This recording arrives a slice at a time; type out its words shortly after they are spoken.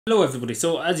Hello everybody,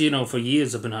 so as you know for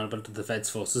years I've been on about the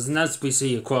Defence Forces, and as we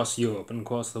see across Europe and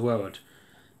across the world,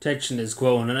 tension is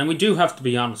growing, and we do have to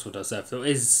be honest with ourselves. There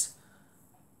is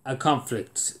a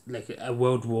conflict, like a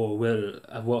world war will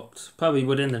erupt, probably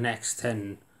within the next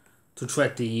 10 to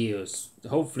 20 years.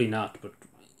 Hopefully not, but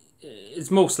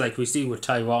it's most likely we see with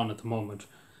Taiwan at the moment.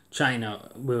 China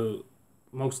will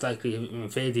most likely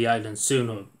invade the island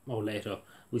sooner or later.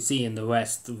 We see in the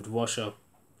West with Russia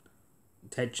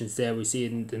tensions there. We see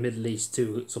in the Middle East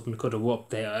too, something could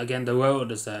erupt there. Again, the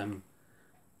world is at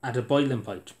a boiling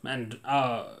point, and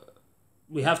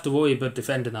we have to worry about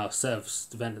defending ourselves,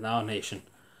 defending our nation.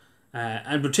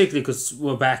 And particularly because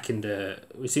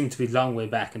we seem to be a long way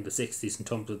back in the 60s in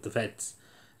terms of defence.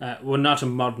 We're not a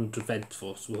modern defence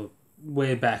force, we're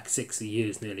way back 60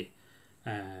 years nearly.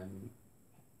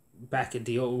 Back in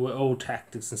the old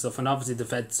tactics and stuff, and obviously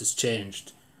defence has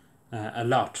changed a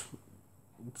lot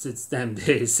since them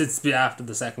days, since after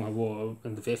the Second World War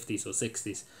in the 50s or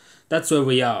 60s. That's where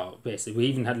we are, basically. We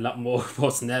even had a lot more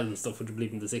personnel and stuff, would you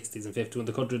believe, in the 60s and 50s when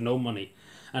the country had no money.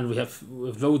 And we have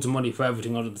loads of money for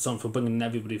everything under the sun, for bringing in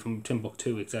everybody from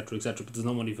Timbuktu, etc., etc., but there's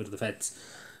no money for the defence.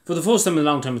 For the first time in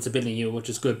a long time, it's €1 billion, which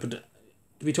is good, but to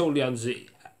be totally honest,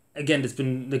 again, it's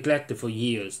been neglected for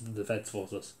years, the Defence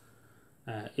Forces.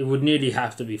 It would nearly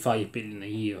have to be €5 billion a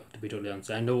year, to be totally honest.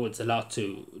 I know it's a lot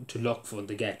to look for and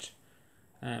to get.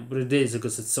 But it is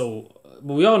because it's so.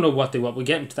 But we all know what they want. We'll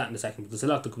get into that in a second, but there's a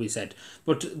lot that could be said.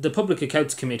 But the Public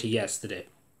Accounts Committee yesterday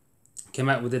came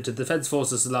out with it. The Defence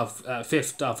Forces lost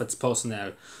fifth of its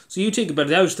personnel. So you think about it,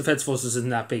 the Irish Defence Forces isn't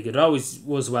that big. It always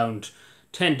was around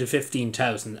 10 to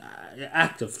 15,000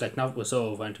 active, like not so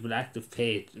overwhelmed, but active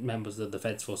paid members of the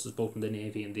Defence Forces, both in the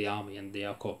Navy and the Army and the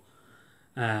Air Corps.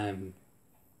 And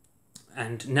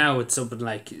now it's something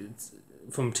like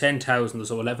from 10,000 or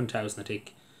so, 11,000, I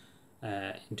think.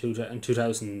 In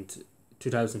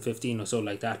 2015 or so,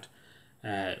 like that,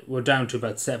 we're down to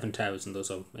about 7,000 or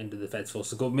so in the Defence Force.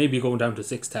 So maybe going down to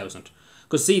 6,000.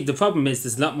 Because see, the problem is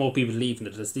there's a lot more people leaving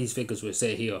it, as these figures we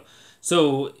say here.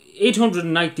 So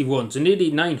 891, so nearly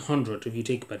 900, if you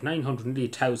think about 900, nearly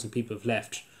 1,000 people have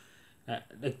left.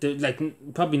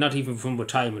 Probably not even from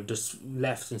retirement, just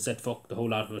left and said fuck the whole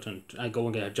lot of it and I go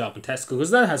and get a job in Tesco. Because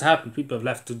that has happened. People have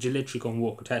left to literally go and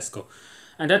work at Tesco.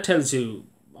 And that tells you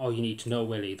all you need to know,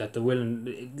 really, that they're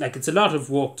willing. Like, it's a lot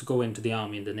of work to go into the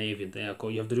Army and the Navy and the Air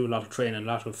Corps. You have to do a lot of training, a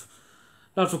lot of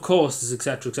courses,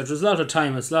 etc., etc. There's a lot of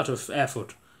time, it's a lot of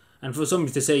effort. And for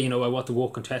somebody to say, I want to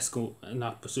work in Tesco and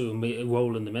not pursue a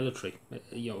role in the military,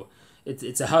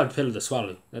 it's a hard pill to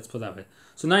swallow. Let's put it that way.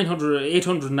 So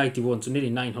 891, so nearly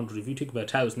 900. If you think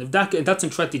about 1,000, if that's in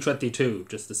 2022,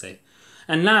 just to say.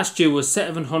 And last year was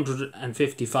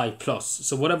 755 plus.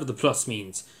 So whatever the plus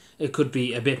means. It could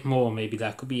be a bit more, maybe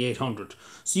that could be 800.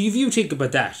 So if you think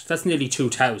about that, that's nearly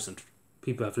 2,000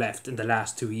 people have left in the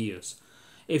last 2 years.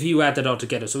 If you add that all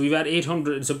together, so we've had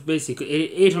 800, so basically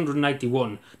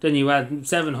 891, then you add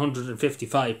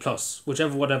 755 plus,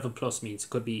 whatever plus means,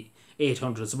 it could be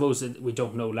 800. I suppose that we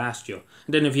don't know last year.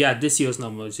 And then if you add this year's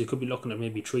numbers, you could be looking at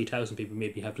maybe 3,000 people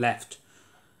maybe have left.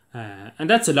 And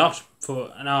that's a lot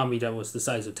for an army that was the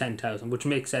size of 10,000, which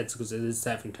makes sense because it is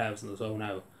 7,000 or so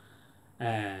now.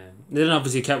 They don't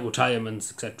obviously count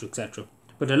retirements, etc., etc.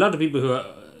 But a lot of people who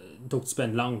don't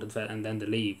spend long and then they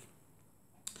leave.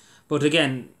 But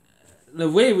again,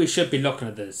 the way we should be looking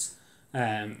at this,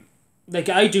 I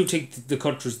do think the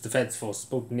country's defence force,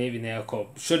 both Navy and Air Corps,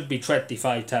 should be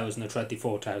 25,000 or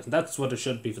 24,000. That's what it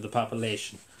should be for the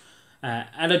population.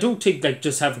 And I don't think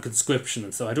just having conscription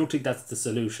and so, I don't think that's the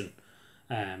solution.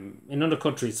 In other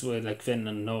countries where like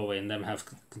Finland and Norway and them have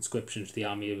conscription to the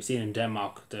army, we've seen in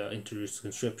Denmark they introduced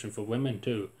conscription for women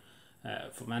too,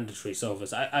 for mandatory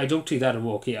service. I don't think that'll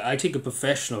work here. I think a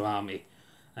professional army,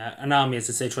 an army as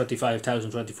I say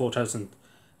 25,000, 24,000,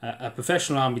 a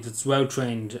professional army that's well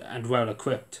trained and well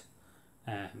equipped.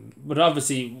 But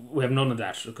obviously we have none of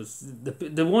that because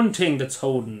the one thing that's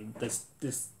holding the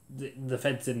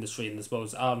defence industry and I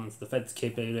suppose Ireland's defence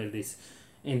capabilities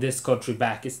in this country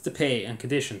back is the pay and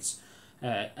conditions.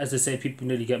 As I say, people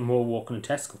nearly get more working in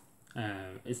Tesco.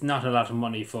 It's not a lot of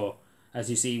money for, as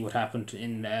you see what happened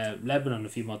in Lebanon a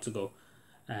few months ago,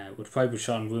 with Private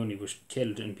Sean Rooney was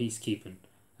killed in peacekeeping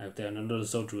out there and another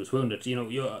soldier was wounded.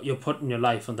 You're putting your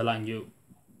life on the line. You're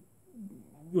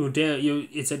there.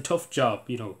 It's a tough job.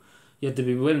 You have to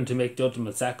be willing to make the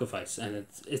ultimate sacrifice, and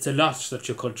it's a lot that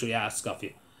your country asks of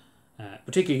you.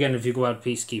 Particularly again if you go out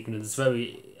peacekeeping, it's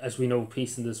very, as we know,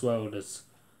 peace in this world is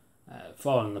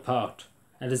falling apart,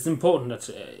 and it's important that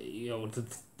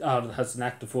that Ireland has an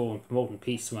active role in promoting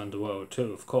peace around the world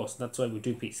too. Of course, that's why we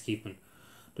do peacekeeping,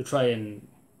 to try and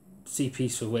see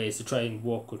peaceful ways to try and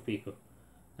work with people,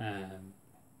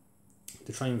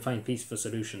 to try and find peaceful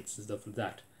solutions and stuff like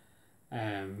that.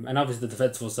 And obviously the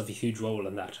Defence Force have a huge role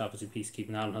in that. Obviously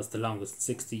peacekeeping. Ireland has the longest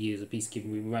 60 years of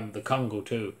peacekeeping. We remember the Congo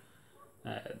too.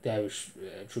 The Irish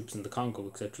troops in the Congo,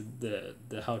 etc.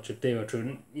 The hardship they were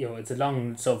through. It's a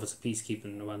long service of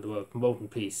peacekeeping around the world, promoting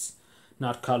peace,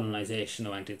 not colonisation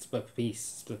or anything. It's about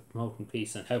peace, it's about promoting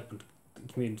peace and helping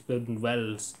communities, building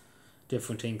wells,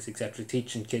 different things, etc.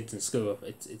 Teaching kids in school.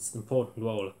 It's an important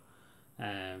role.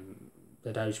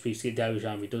 That the Irish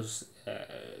Army does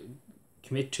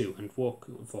commit to and work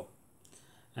for.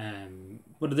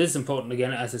 But it is important,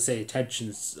 again, as I say,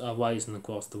 tensions are rising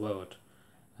across the world.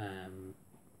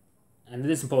 And it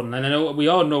is important, and I know we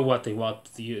all know what they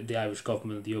want, the Irish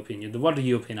government, the European Union. They want a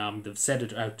European army. They've said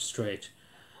it out straight.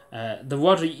 They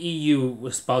want an EU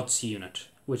response unit,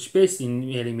 which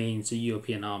basically really means a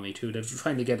European army too. They're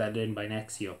trying to get that in by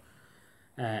next year.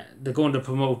 They're going to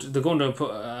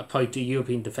appoint a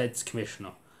European Defence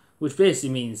Commissioner, which basically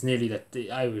means nearly that the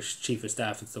Irish Chief of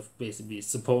Staff and stuff basically is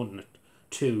supporting it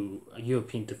to a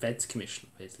European Defence Commissioner,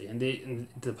 basically. And the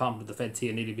Department of Defence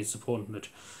here nearly be supporting it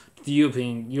to the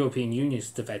European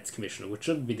Union's Defence Commissioner, which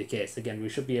shouldn't be the case. Again, we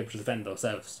should be able to defend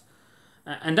ourselves.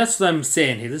 And that's what I'm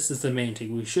saying here. This is the main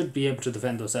thing. We should be able to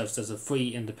defend ourselves as a free,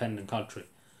 independent country.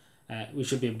 We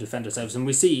should be able to defend ourselves. And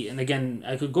we see, and again,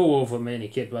 I could go over many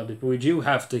capabilities, but we do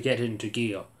have to get into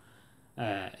gear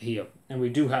here. And we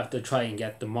do have to try and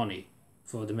get the money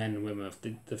for the men and women of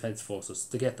the Defence Forces,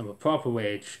 to get them a proper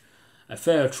wage, a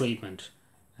fair treatment.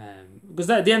 Because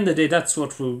at the end of the day, that's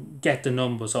what will get the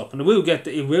numbers up. And it will get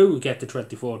the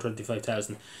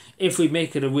 25,000 if we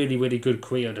make it a really, really good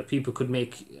career that people could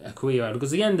make a career out of.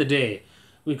 Because at the end of the day,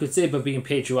 we could say by being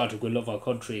patriotic, we love our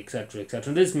country, etc., etc.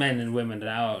 And there's men and women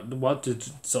that want to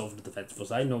serve the Defence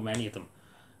Force. I know many of them.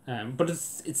 But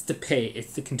it's the pay,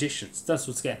 it's the conditions. That's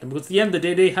what's getting them. Because at the end of the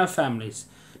day, they have families.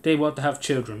 They want to have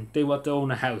children. They want to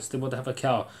own a house. They want to have a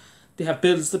car. They have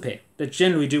bills to pay. They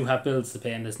generally do have bills to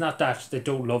pay, and it's not that they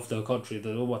don't love their country.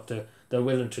 They know what they're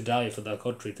willing to die for their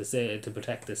country to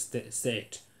protect the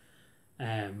state.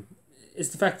 It's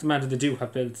the fact of the matter they do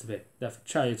have bills to pay. They have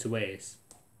child to raise.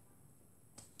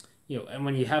 And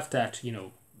when you have that,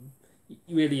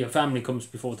 really your family comes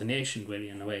before the nation, really,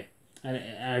 in a way. And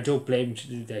I don't blame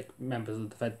the members of the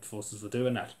Defence Forces for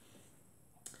doing that.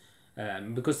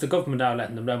 Because the government are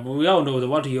letting them down. But we all know they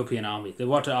want a European army. They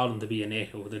want Ireland to be a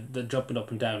NATO. They're jumping up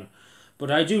and down.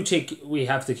 But I do think we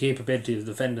have the capability of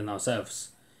defending ourselves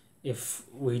if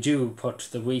we do put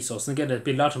the resource. And again, it'd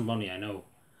be a lot of money, I know.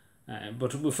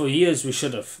 But for years we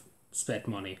should have spent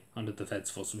money on the Defence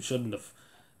Force. We shouldn't have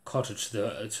cut it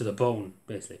to the bone,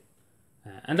 basically.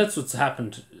 And that's what's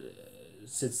happened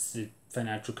since the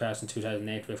financial crash in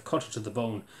 2008. We've cut it to the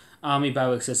bone. Army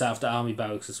barracks after army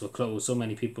barracks were closed. So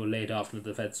many people laid off in the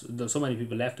defence. So many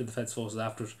people left the Defence Forces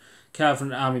after it.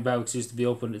 Cavan Army Barracks used to be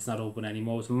open. It's not open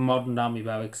anymore. It's modern Army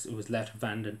Barracks. It was let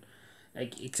abandoned,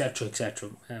 etc., etc.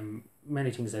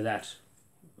 Many things like that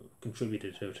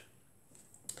contributed to it.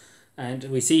 And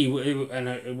we see, and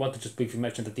I want to just briefly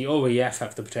mention that the RAF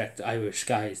have to protect Irish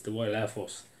skies, the Royal Air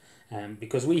Force,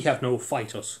 because we have no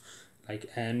fighters,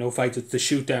 no fighters to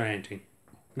shoot down anything.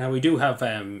 Now we do have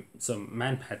some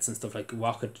manpads and stuff like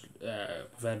rocket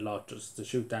propelled launchers to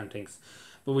shoot down things,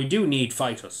 but we do need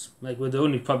fighters. We're the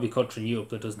only probably country in Europe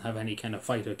that doesn't have any kind of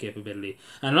fighter capability.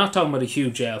 And I'm not talking about a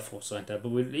huge air force like that, but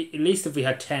at least if we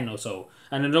had 10 or so,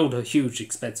 and I know they're huge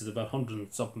expenses, about 100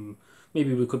 and something.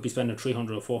 Maybe we could be spending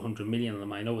 300 or 400 million on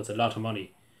them. I know it's a lot of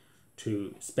money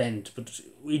to spend, but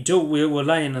we're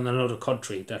relying on another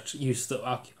country that used to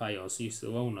occupy us, used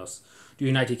to own us, the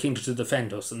United Kingdom, to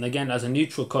defend us. And again, as a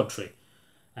neutral country,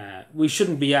 we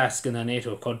shouldn't be asking a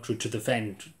NATO country to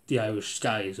defend the Irish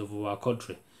skies over our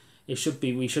country. We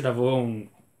should have our own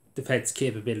defence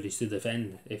capabilities to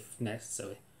defend if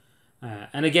necessary.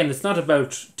 And again, it's not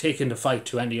about taking the fight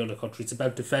to any other country. It's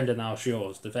about defending our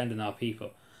shores, defending our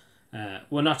people.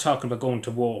 We're not talking about going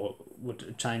to war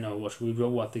with China or what. We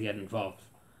don't want to get involved.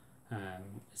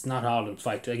 It's not Ireland's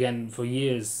fight. Again, for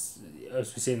years,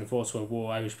 as we say in the First World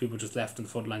War, Irish people just left in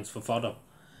the front lines for fodder.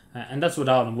 And that's what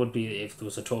Ireland would be if there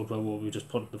was a Third World War. We just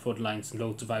put in the front lines, and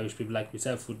loads of Irish people like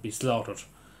myself would be slaughtered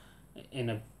in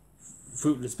a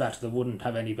fruitless battle that wouldn't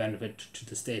have any benefit to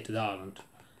the state of Ireland.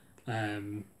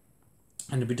 And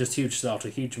it'd be just huge slaughter,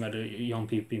 huge amount of young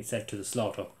people being sent to the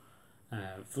slaughter.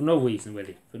 For no reason,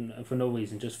 really. For no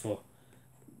reason, just for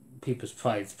people's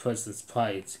prides, presidents'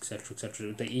 prides, etc.,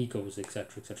 etc., the egos,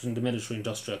 etc., etc., and the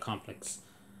military-industrial complex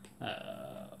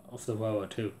of the World War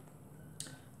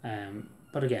II.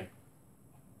 But again,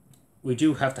 we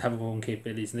do have to have our own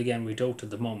capabilities, and again, we don't at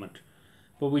the moment.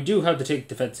 But we do have to take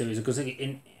the Fed seriously because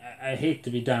I hate to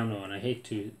be down on, I hate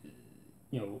to,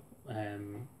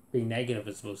 be negative,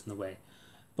 I suppose, in a way.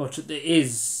 But there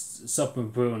is something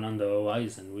brewing on the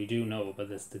horizon. We do know about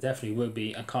this. There definitely will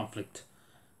be a conflict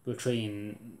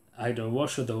between either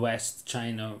Russia, the West,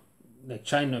 China. Like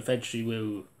China eventually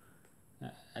will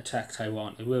attack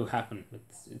Taiwan. It will happen.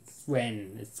 It's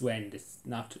when. It's when. It's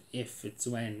not if. It's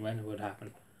when. When it would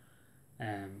happen.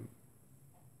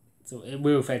 So it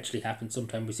will eventually happen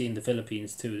sometime. We see in the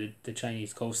Philippines too. The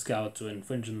Chinese Coast Guards are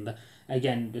infringing that.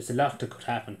 Again, there's a lot that could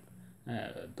happen.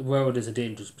 The world is a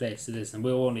dangerous place. It is, and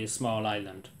we're only a small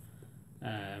island.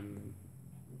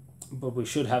 But we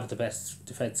should have the best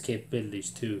defence capabilities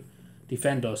to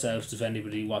defend ourselves if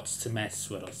anybody wants to mess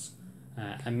with us,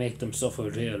 and make them suffer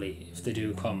really if they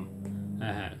do come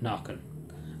knocking.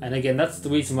 And again, that's the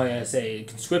reason why I say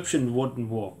conscription wouldn't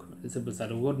work. It's simple as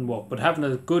that, it wouldn't work. But having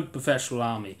a good professional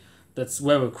army that's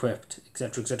well equipped,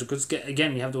 etc., etc. Because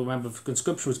again, you have to remember, if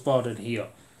conscription was brought in here,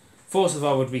 first of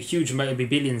all, it would be huge amount, it would be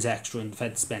billions extra in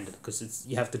defence spending, because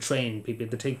you have to train people,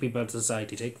 to take people out of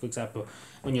society. Take, for example,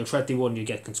 when you're 21, you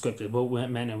get conscripted, both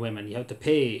men and women. You have to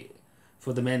pay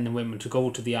for the men and women to go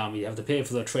to the army. You have to pay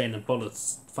for their training,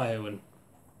 bullets, firing,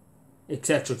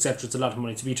 etc., etc. It's a lot of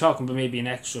money. To be talking about maybe an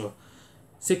extra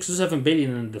 6 or 7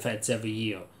 billion in defence every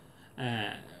year,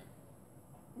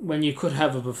 when you could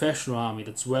have a professional army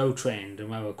that's well trained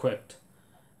and well equipped.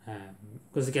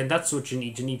 Because again, that's what you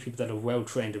need. You need people that are well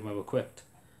trained and well equipped.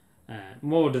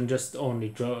 More than just only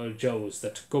Joes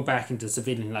that go back into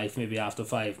civilian life maybe after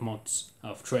 5 months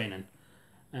of training.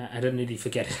 And then really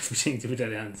forget everything, to be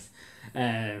totally honest.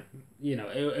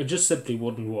 It just simply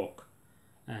wouldn't work.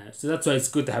 So that's why it's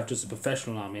good to have just a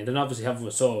professional army, and then obviously have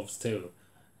reserves too.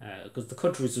 Because the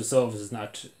country's reserves is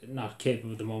not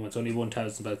capable at the moment. It's only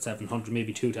 1,700,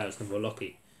 maybe 2,000 if we're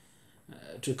lucky,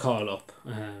 to call up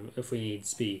if we need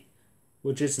to,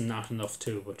 which is not enough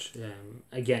too. But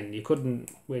again, you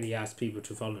couldn't really ask people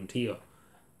to volunteer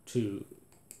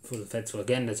for the Fed. So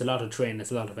again, there's a lot of training, there's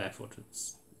a lot of effort,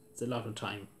 it's a lot of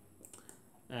time.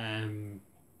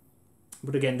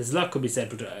 But again, there's a lot could be said.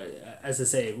 But as I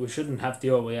say, we shouldn't have the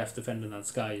RAF defending on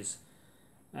skies.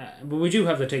 But we do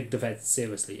have to take defence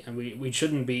seriously, and we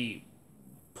shouldn't be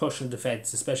pushing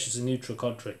defence, especially as a neutral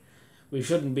country. We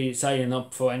shouldn't be signing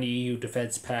up for any EU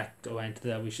defence pact or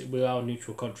anything like that. We are a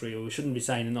neutral country, or we shouldn't be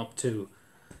signing up to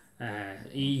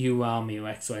EU army or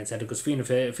X, Y, and Z, because Fianna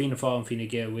Fáil and Fine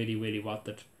Gael really want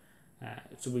it.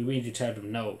 So we really tell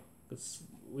them no, because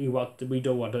we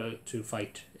don't want to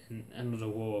fight in another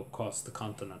war across the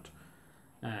continent.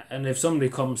 And if somebody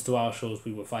comes to our shows,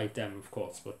 we will fight them, of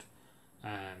course, but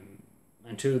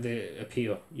until they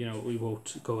appear, we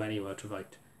won't go anywhere to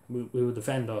fight. We will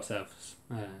defend ourselves,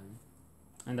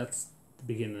 and that's the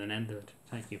beginning and end of it.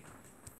 Thank you.